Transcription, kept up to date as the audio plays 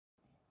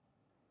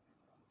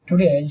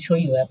Today I'll show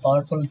you a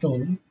powerful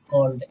tool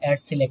called Add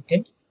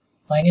Selected.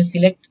 When you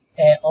select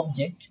an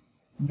object,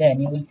 then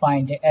you will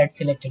find the Add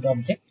Selected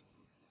object.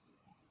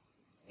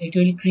 It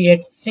will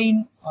create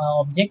same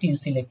object you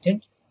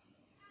selected.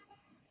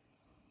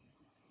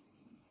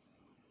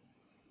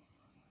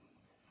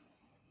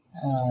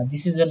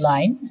 This is a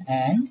line,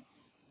 and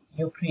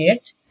you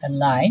create a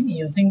line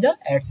using the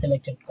Add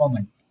Selected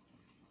command.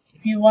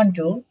 If you want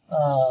to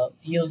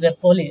use a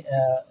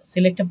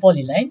select a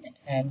polyline,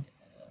 and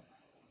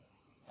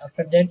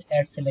after that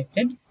Add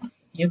Selected,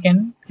 you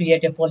can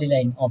create a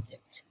polyline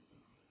object.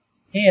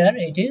 Here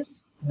it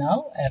is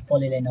now a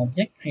polyline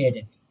object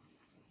created.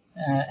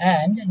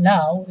 And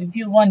now if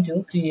you want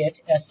to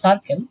create a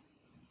circle,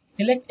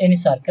 select any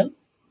circle,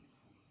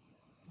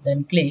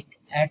 then click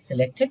Add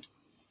Selected.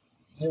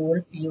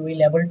 You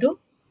will able to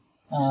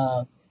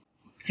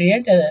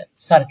create a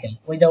circle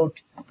without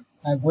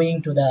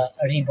going to the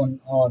ribbon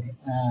or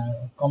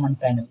command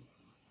panel.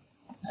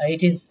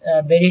 It is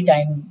a very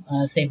time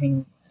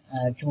saving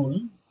tool,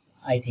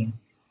 I think.